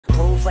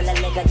full of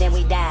liquor, then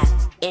we dive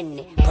in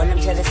it. Pull him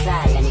to the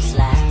side, let me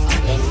slide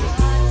in it.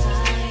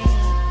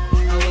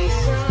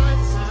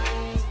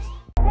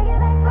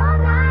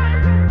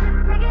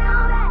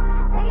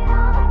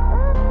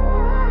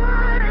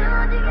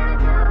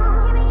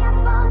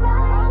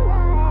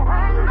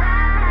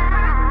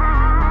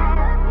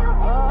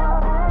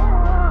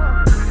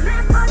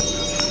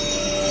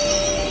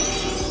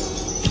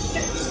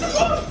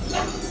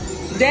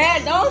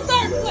 Dad, don't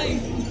start playing.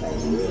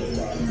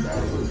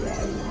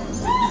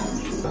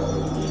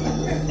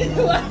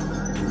 What?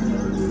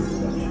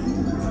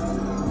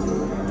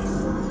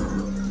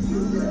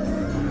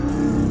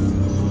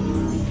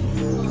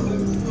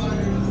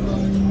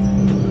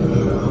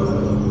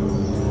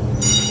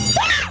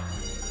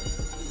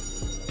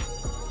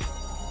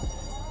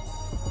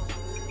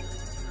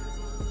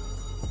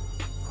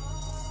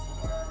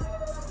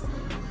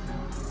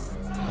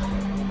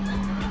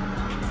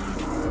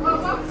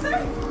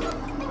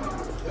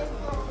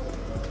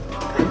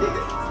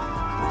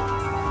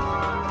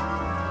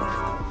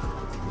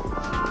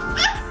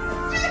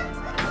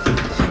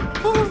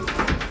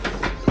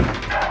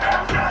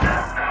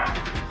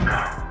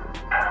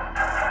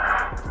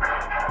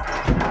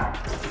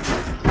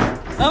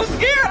 I'm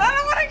scared. I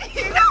don't want to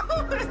keep going.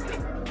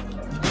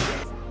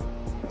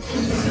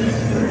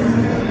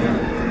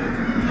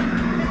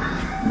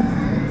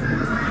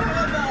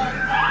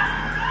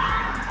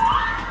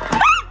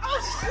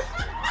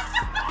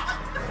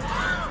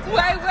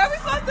 Wait, where are we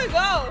supposed to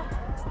go?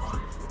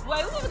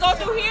 Wait, we supposed to go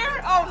through here?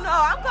 Oh no,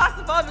 I'm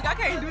claustrophobic. I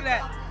can't do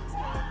that.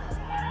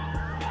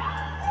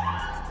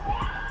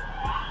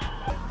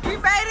 We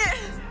made it.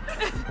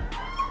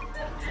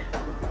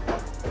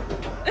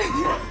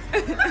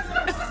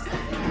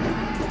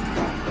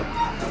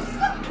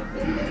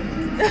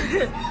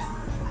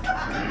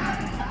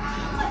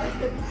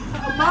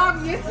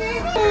 Mom, you see?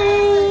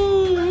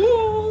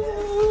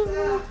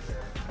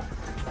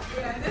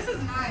 Yeah, this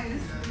is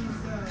nice.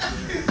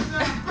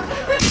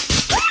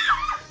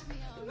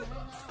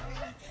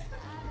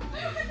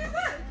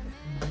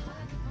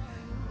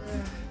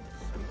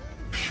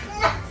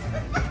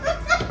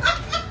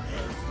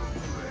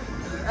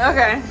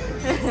 Okay.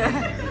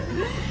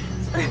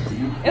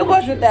 It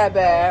wasn't that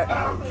bad.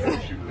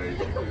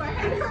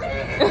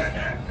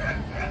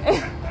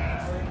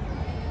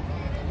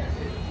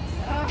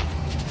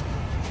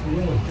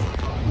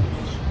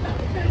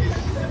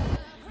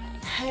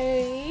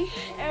 Hey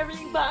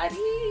everybody.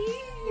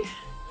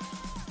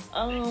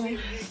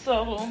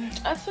 So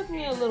I took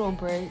me a little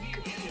break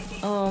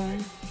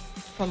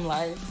from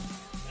life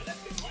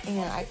and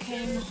I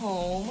came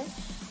home.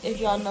 If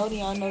y'all know,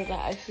 y'all know that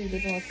I actually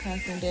live in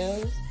Wisconsin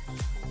Dells.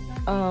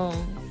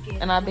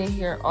 And I've been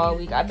here all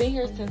week. I've been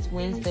here since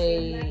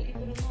Wednesday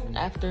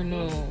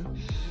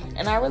afternoon.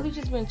 And I really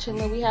just been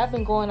chilling. We have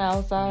been going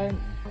outside,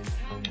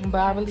 but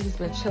I really just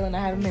been chilling. I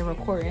haven't been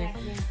recording.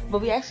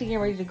 But we actually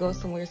getting ready to go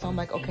somewhere. So I'm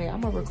like, okay,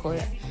 I'm gonna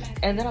record.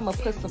 And then I'm gonna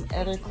put some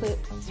other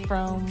clips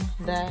from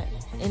that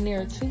in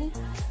there too.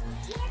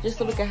 Just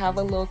so we can have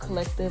a little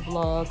collective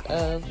vlog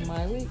of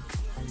my week.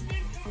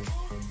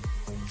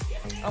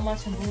 I'm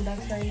watching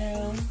Boondocks right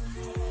now.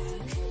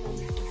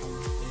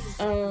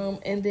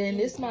 And then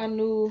this is my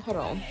new, hold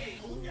on.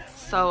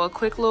 So a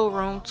quick little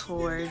room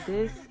tour.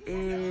 This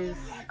is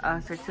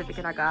a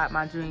certificate I got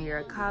my junior year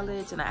of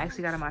college, and I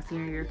actually got it my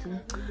senior year too.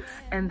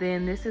 And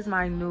then this is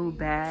my new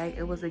bag.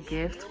 It was a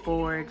gift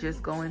for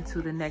just going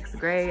to the next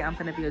grade. I'm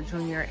gonna be a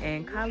junior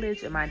in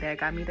college, and my dad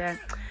got me that.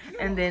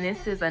 And then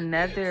this is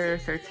another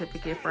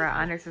certificate for an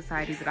honor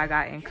society that I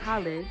got in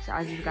college.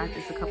 I just got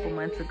this a couple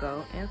months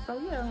ago. And so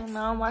yeah,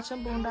 now I'm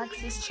watching Boondocks,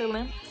 just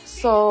chilling.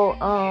 So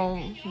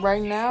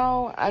right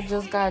now I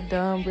just got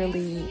done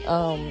really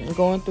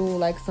going through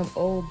like some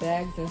old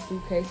bags and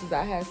suitcases.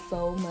 I had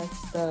so much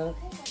stuff.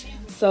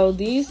 So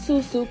these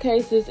two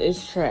suitcases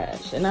is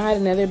trash, and I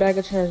had another bag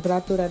of trash, but I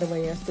threw that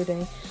away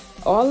yesterday.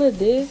 All of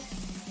this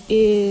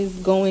is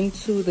going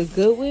to the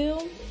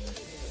Goodwill.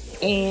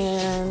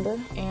 And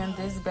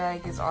this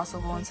bag is also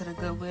going to the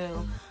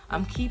Goodwill.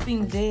 I'm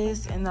keeping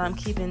this, and I'm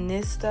keeping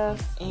this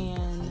stuff,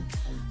 and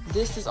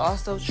this is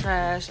also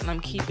trash, and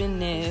I'm keeping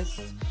this.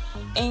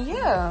 And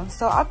yeah,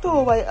 so I threw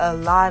away a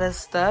lot of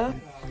stuff.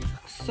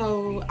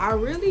 So I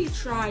really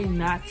try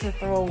not to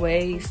throw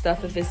away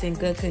stuff if it's in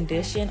good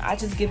condition. I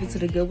just give it to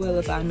the Goodwill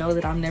if I know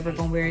that I'm never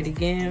gonna wear it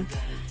again,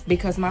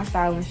 because my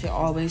styling shit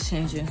always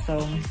changing.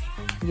 So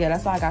yeah,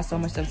 that's why I got so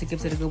much stuff to give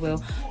to the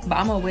Goodwill. But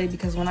I'm gonna wait,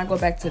 because when I go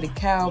back to the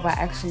Calv, I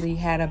actually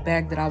had a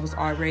bag that I was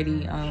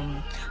already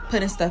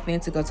putting stuff in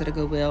to go to the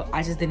Goodwill.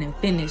 I just didn't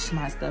finish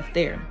my stuff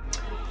there.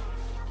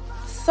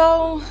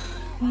 So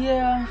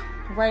yeah,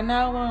 right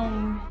now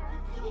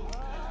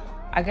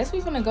I guess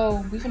we finna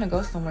go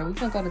somewhere. We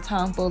finna go to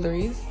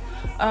Tomfooleries.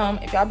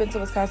 If y'all been to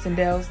Wisconsin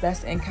Dells,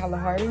 that's in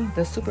Kalahari,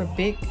 the super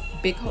big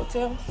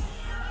hotel.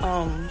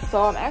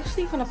 So I'm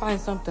actually gonna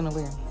find something to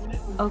wear.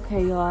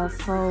 Okay, y'all,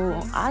 so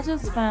I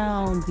just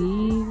found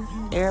these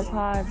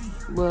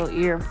AirPods, well,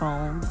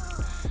 earphones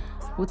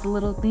with the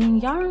little thing.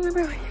 Y'all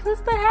remember we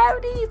used to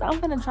have these? I'm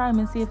gonna try them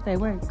and see if they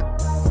work.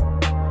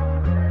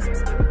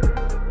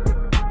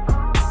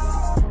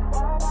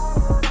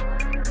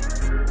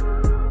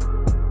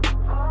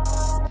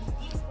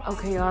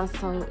 y'all,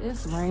 so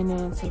it's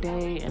raining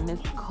today and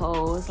it's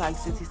cold. It's like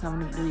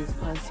 60-something degrees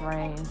plus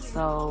rain.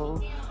 So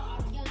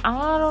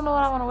I don't know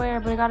what I want to wear,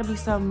 but it got to be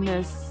something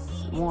that's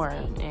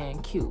warm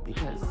and cute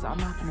because I'm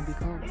not going to be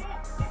cold.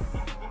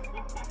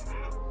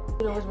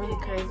 You know, it's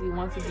really crazy.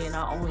 Once again,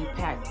 I only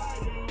packed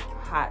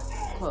hot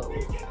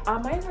clothes. I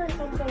might wear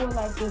something with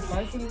like this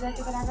varsity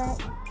jacket that I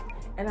got,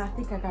 and I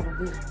think I got a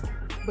vision.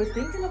 But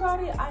thinking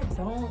about it, I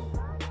don't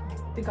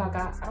think I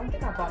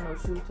bought no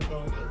shoes to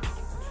go with this.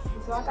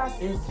 So I got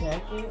this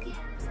jacket,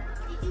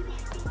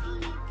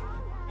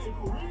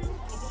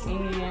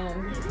 and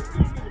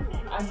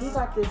I do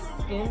got this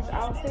Skims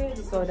outfit,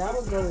 so that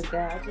would go with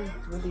that. I just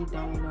really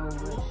don't know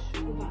what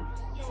shoes.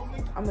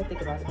 I'm gonna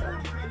think about it though.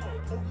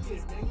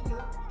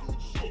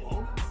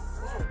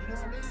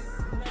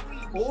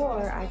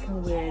 Or I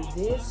can wear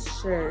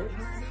this shirt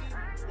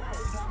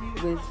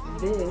with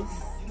this.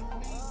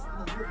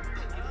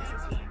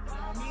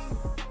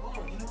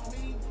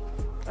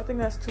 I think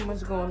that's too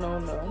much going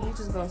on though. You're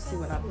just gonna see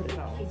when I put it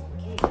on.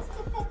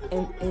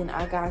 And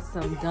I got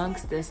some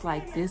dunks that's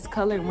like this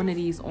color, one of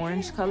these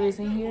orange colors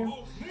in here.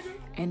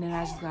 And then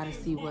I just gotta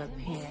see what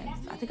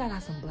pants. I think I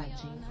got some black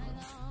jeans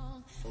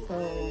on.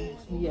 So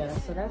yeah,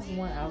 so that's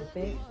one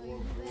outfit.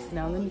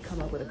 Now let me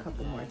come up with a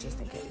couple more just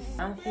in case.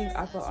 I think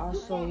I could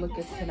also look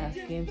at that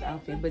Skims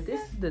outfit, but this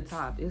is the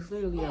top. It's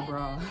literally a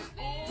bra.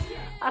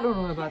 I don't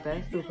know about that.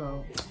 It's too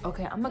cold.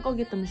 Okay, I'm gonna go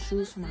get them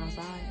shoes from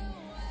outside.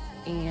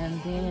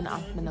 And then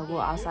I'm gonna go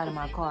outside of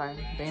my car,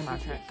 they in my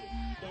truck.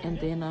 And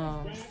then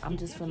I'm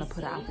just gonna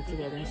put an outfit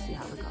together and see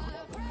how it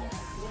goes.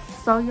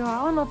 So y'all,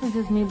 I don't know if it's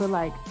just me, but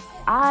like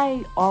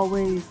I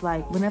always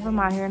like whenever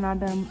my hair not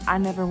done, I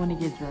never want to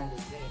get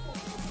dressed.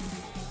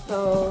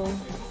 So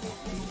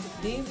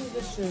these are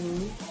the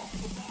shoes.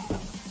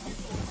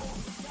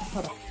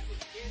 Hold on.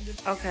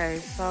 Okay,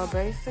 so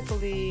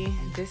basically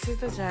this is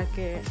the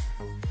jacket,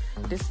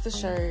 this is the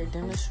shirt,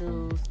 then the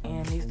shoes,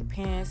 and these the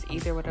pants,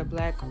 either with an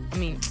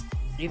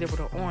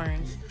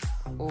orange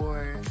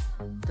or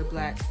the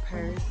black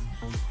purse.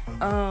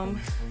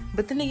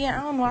 But then again,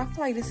 I don't know, I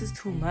feel like this is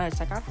too much.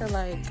 Like I feel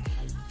like,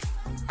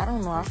 I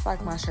don't know, I feel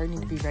like my shirt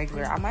needs to be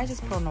regular. I might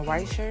just put on a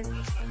white shirt.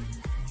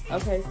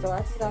 Okay, so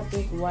I just got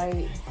this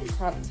white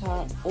crop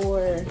top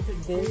or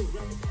this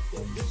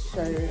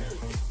shirt,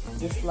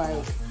 just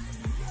like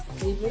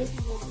sleeveless.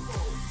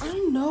 I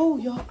don't know,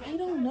 y'all. I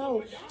don't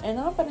know. And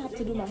I'm gonna have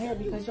to do my hair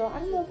because, y'all, I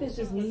don't know if it's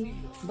just me,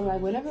 but like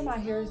whenever my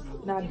hair is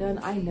not done,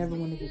 I never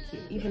want to get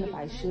cute. Even if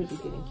I should be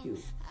getting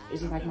cute.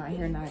 It's just like my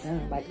hair not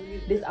done. Like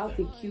this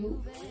outfit cute.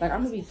 Like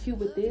I'm gonna be cute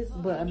with this,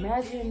 but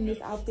imagine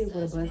this outfit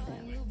with a bust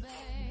down.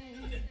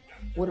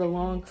 With a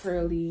long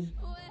curly.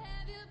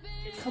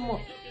 Come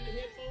on.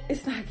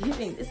 It's not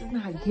giving. This is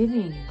not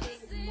giving.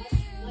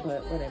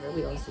 But whatever,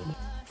 we gonna see.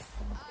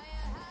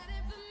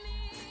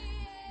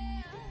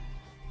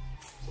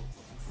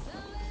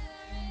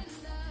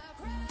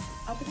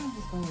 I think I'm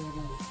just gonna wear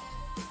this.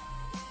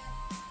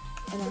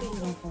 And I really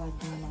don't feel like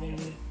doing my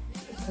hair.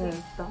 Because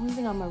the only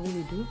thing I'm gonna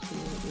really do to it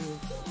is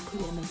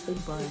put it in a stick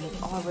bun.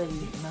 It's already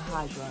in a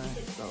high bun.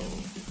 So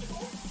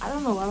I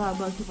don't know why my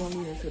bun keep on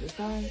leaning to the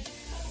side.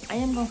 I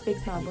am gonna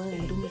fix my bun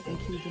and do me some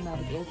cute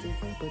dramatic edges,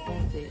 but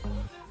that's it.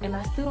 And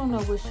I still don't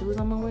know what shoes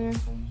I'm gonna wear.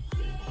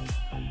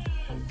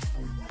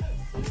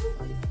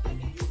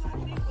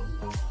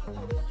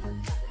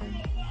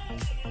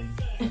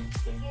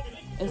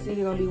 It's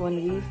either gonna be one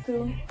of these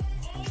two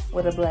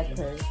with a black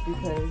purse,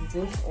 because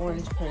this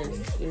orange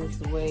purse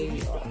is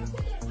way off.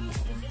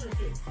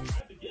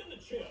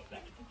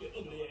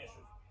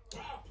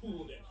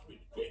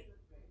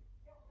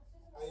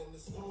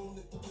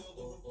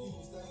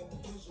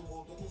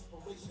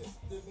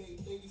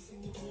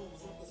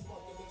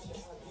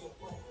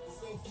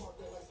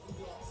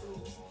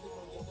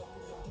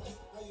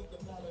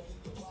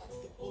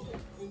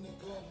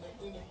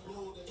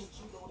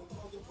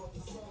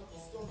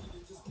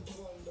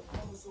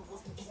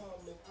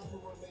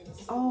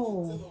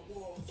 Oh.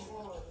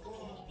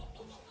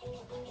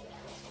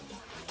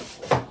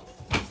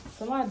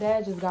 So my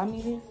dad just got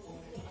me this.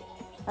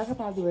 I could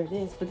probably wear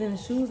this, but then the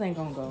shoes ain't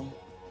gonna go.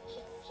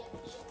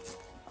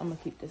 I'm gonna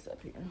keep this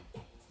up here.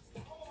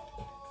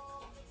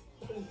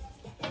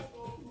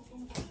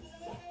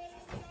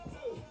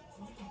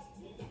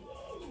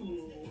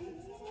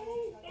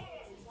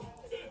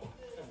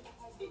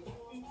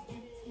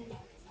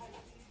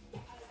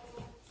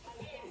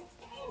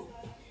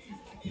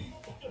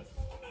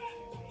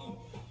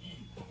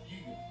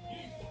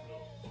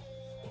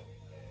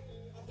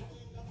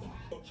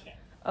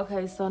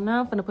 Okay, so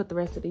now I'm gonna put the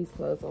rest of these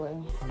clothes away.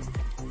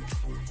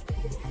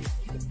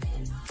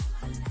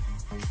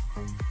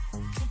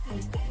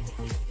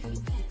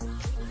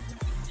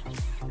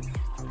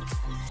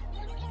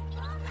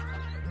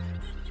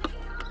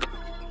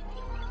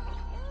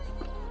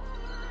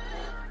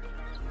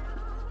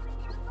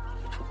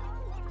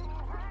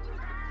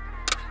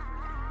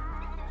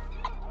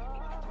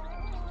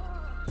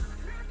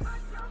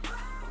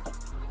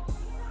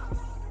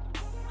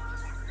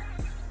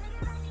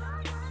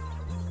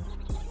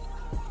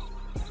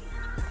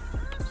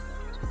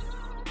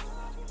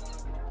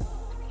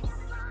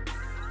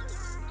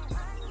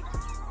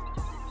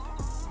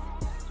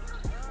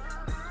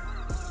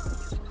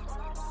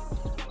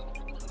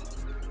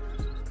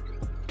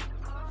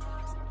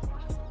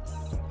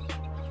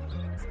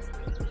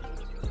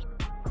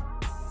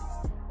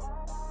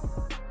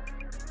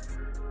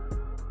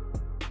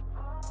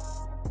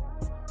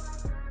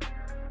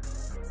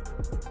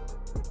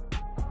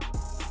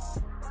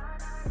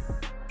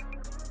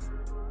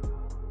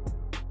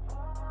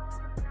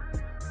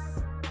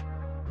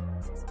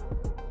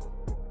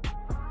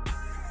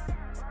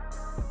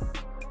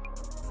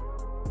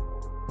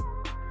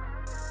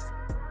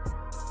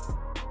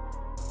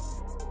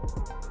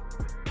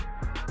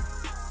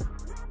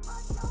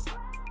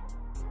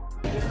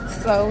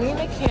 So we in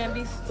a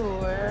candy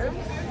store.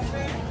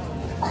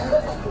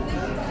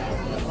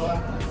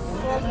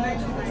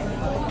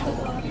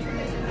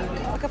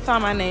 I could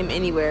find my name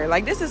anywhere.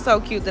 Like, this is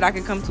so cute that I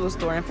could come to a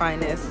store and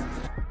find this.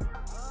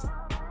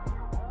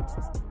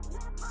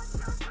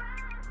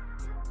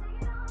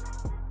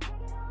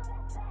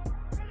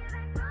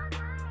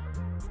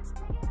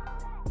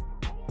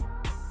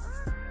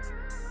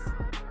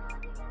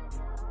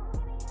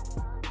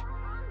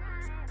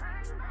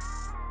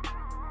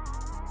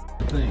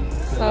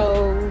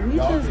 So we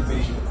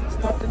just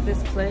stopped at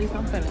this place.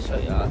 I'm finna show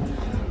y'all.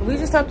 We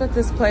just stopped at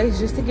this place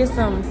just to get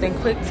something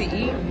quick to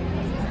eat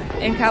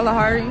in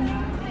Kalahari.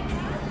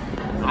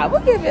 I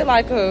would give it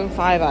like a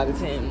 5 out of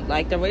 10.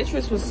 Like, the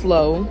waitress was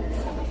slow,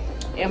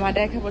 and my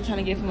dad kept on trying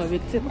to give him a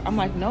big tip. I'm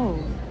like,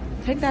 no,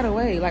 take that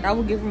away. Like, I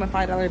would give him a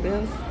 $5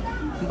 bill,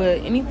 but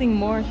anything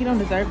more, he don't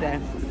deserve that.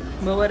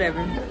 But whatever.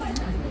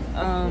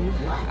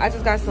 I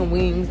just got some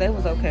wings. They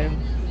was okay.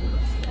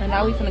 And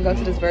now we finna go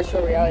to this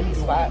virtual reality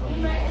spot.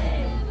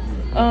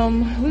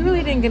 We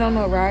really didn't get on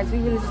no rides. We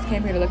really just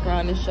came here to look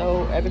around and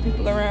show other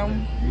people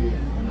around.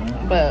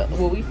 But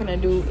what we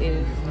finna do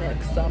is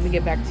next. So I'm gonna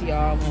get back to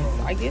y'all once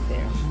I get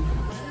there.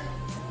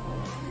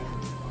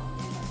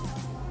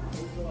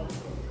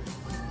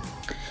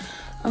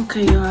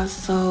 Okay, y'all,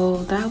 so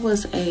that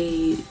was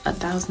a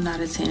 1,000 out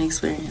of 10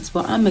 experience.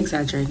 Well, I'm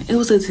exaggerating. It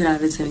was a 10 out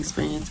of 10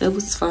 experience. It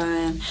was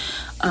fun.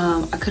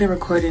 I couldn't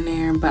record in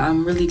there, but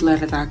I'm really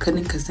glad that I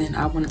couldn't, because then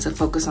I wanted to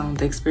focus on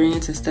the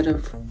experience instead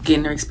of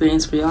getting the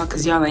experience for y'all,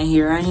 because y'all ain't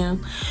here. I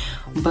am.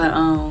 But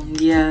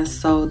yeah,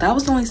 so that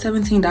was only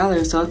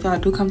 $17. So if y'all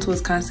do come to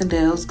Wisconsin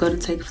Dells, go to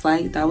Take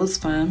Flight. That was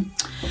fun.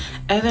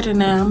 Other than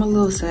that, I'm a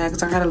little sad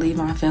because I gotta leave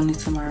my family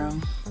tomorrow,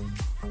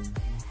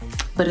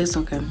 but it's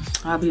okay.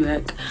 I'll be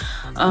back.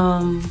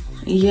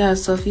 Yeah,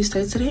 so if you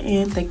stayed to the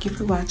end, thank you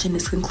for watching.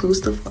 This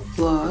concludes the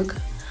vlog.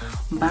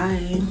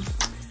 Bye.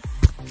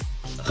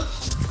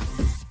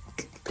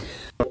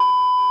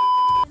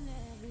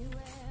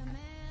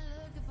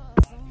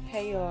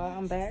 Hey y'all,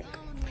 I'm back.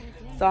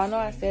 So I know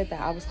I said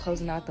that I was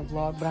closing out the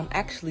vlog, but I'm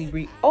actually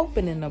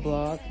reopening the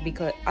vlog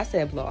because I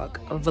said vlog,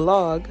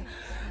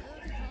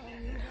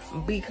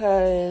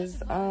 because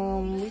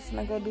we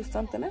finna go do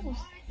something else.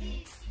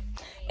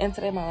 And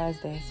today my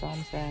last day, so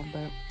I'm sad,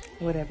 but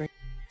whatever.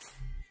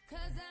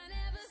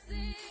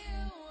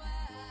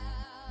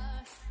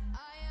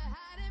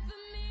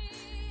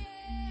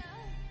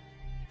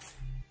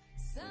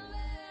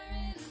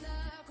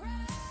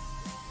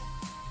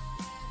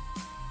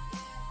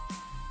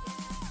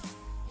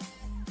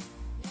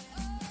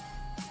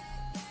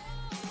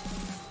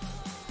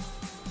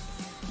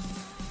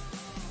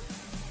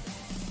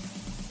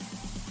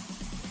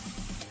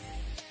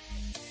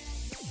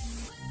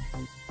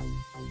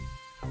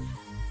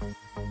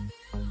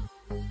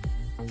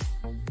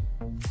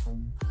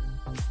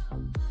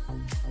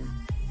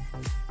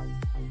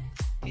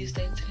 You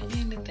stayed to the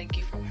end, and thank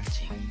you for